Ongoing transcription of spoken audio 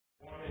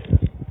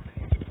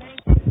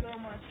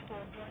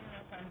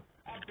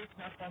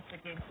Podcast once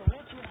again. So,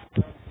 what do you have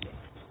for us today?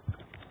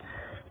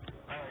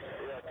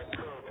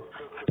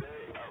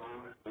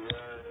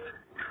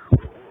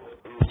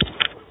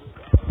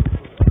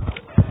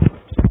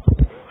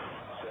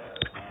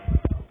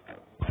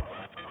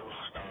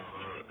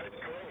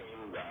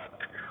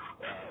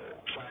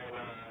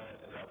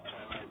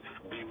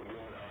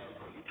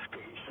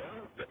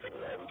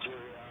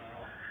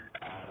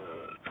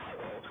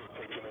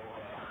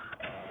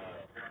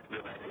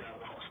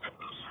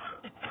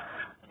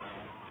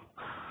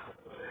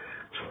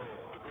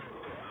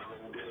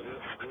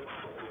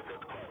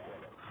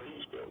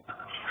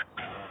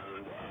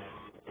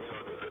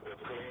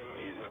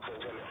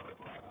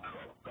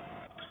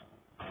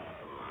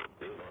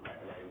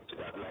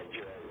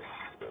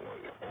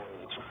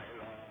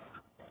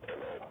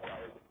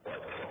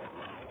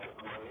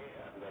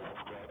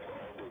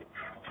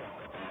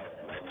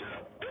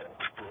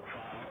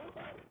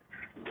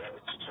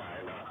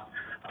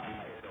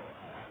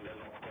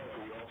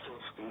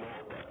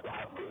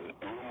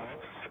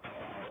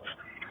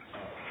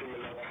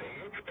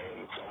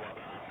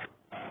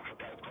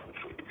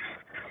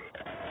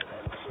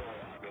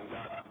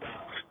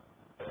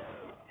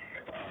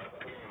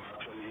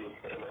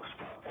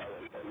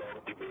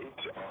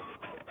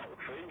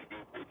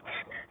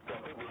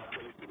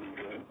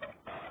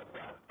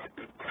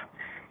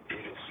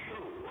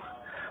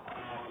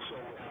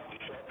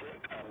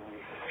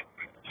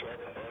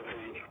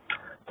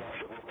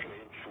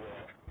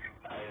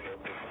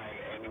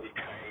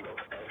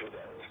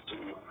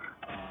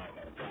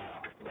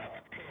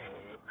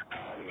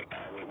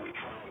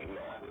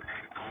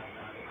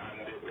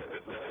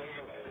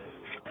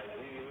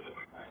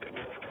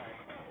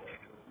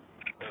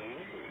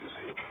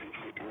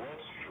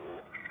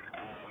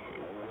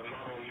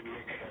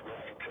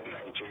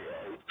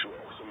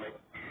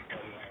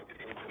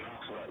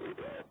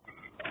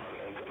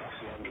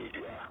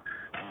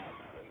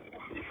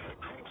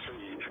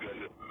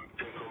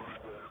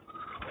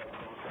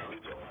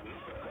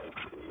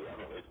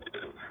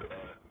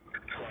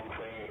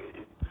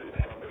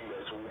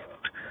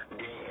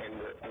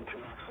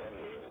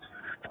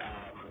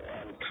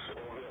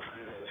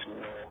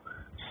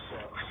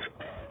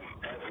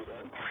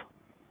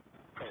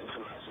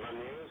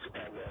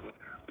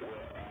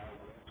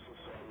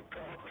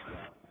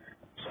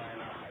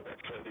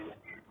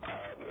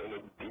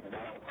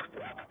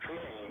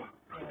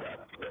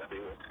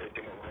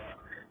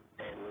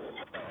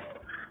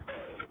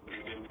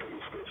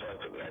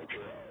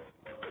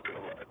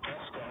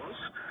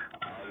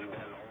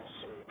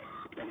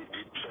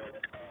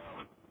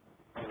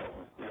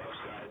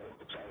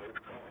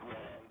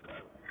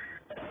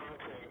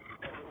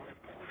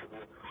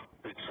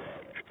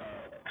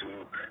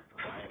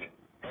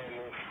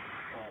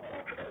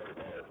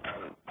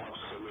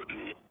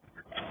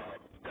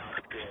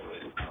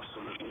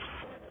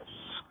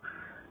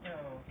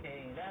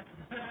 Okay, that's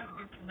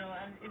good to know.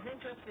 And it's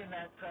interesting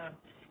that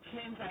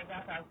claims like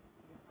that are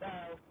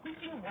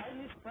quickly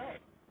widely spread.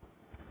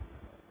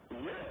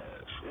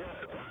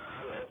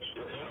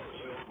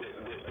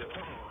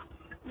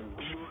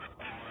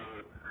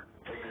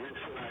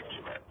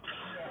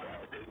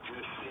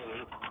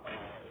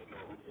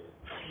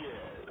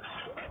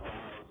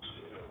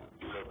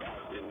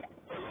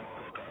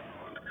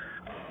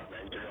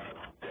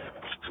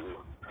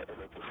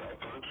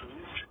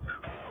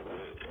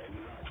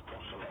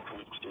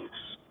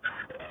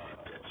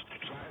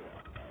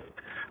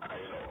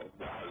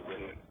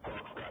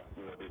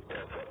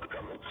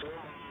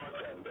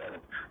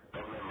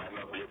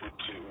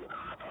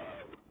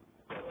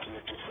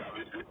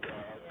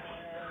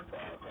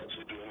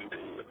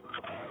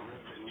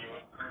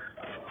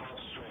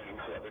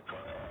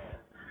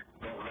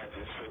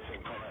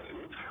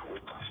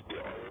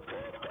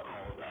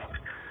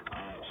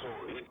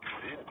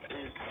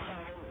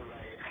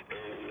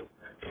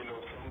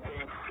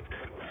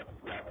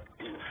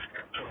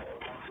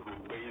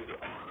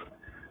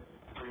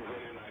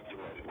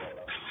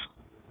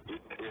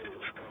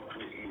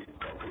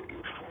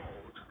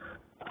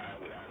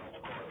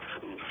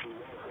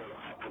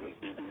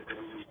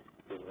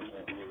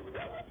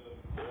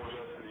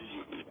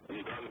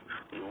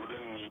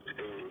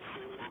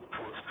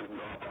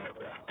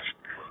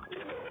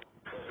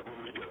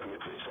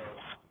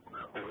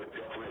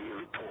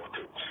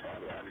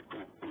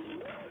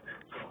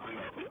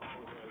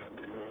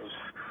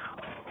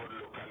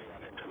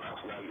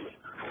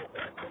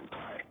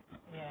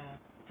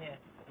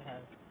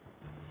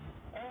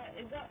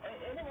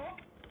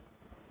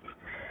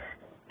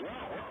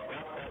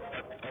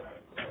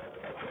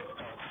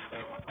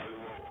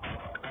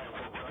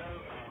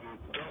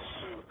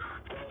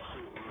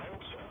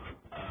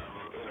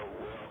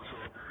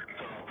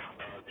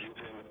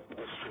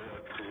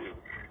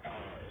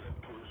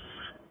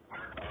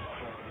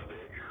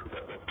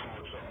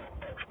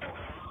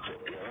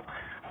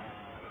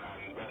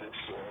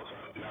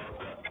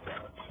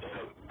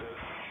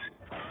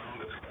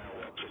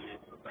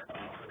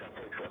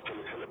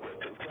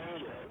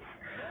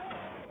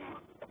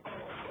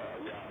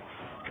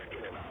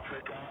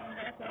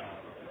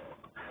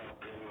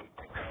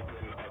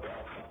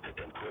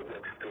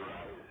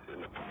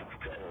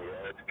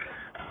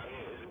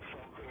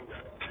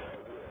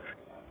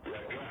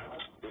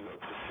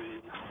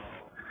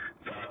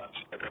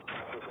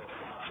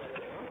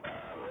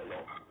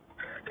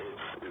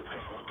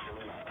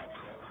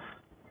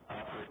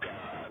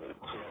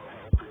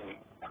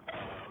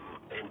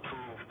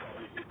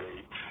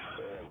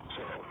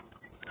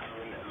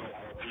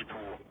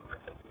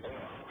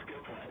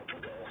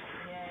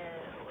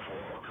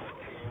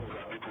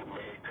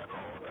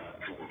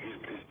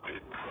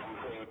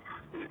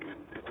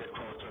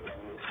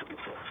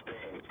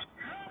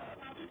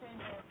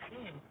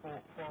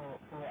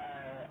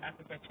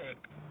 check.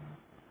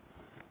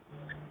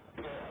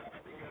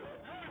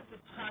 How has the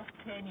past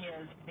 10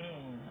 years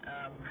been?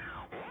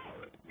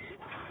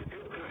 It's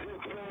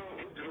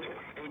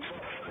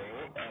interesting.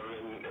 I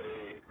mean,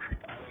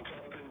 an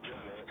interesting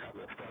journey. I've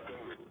been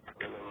starting with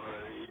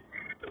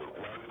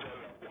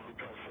one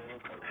person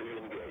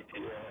conceiving the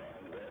idea,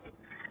 and then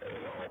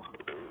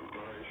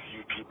very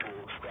few people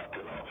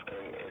starting off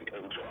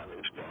in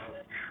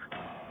Johannesburg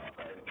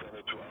in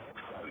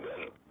 2012, and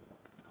then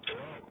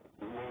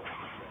moved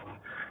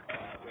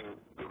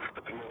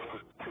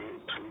from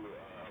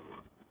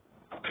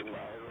to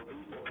Nairobi,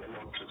 then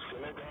on to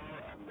Senegal,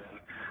 and then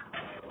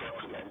got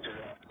to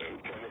Nigeria in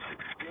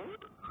 2016.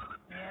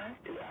 Yeah.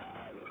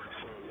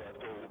 So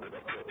we've been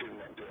operating in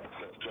Nigeria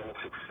since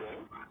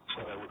 2016.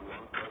 Started with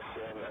one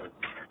person, and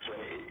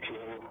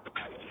 2018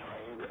 I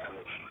joined, and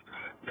it's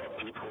got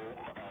people,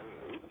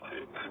 and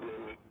it's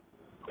been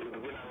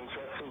an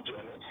interesting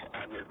journey,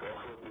 and it's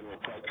also been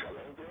quite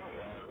challenging.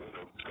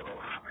 Sort of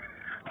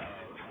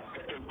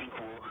taking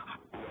people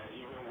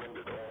even when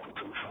they don't want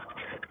to fact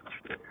check.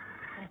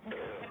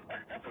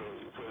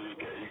 So you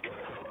get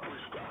some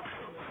pushback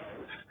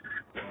sometimes,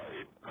 but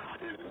it's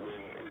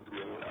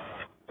been an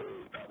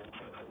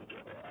interesting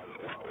journey, and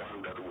one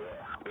that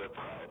we're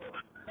proud of.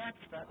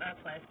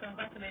 That's nice.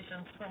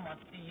 Congratulations so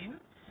much to you,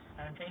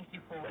 and thank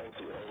you for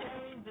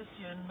sharing this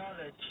your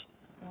knowledge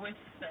with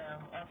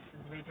us in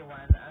Radio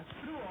One and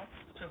through us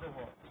to the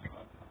world.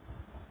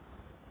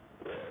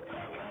 Yeah,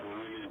 and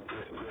really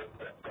great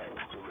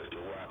thanks to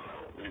Radio One.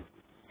 You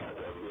have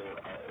been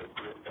a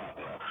great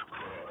partner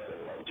for us in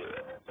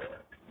Nigeria.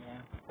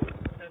 Yeah.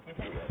 Okay,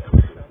 thank you so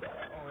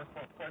much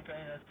for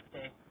joining us.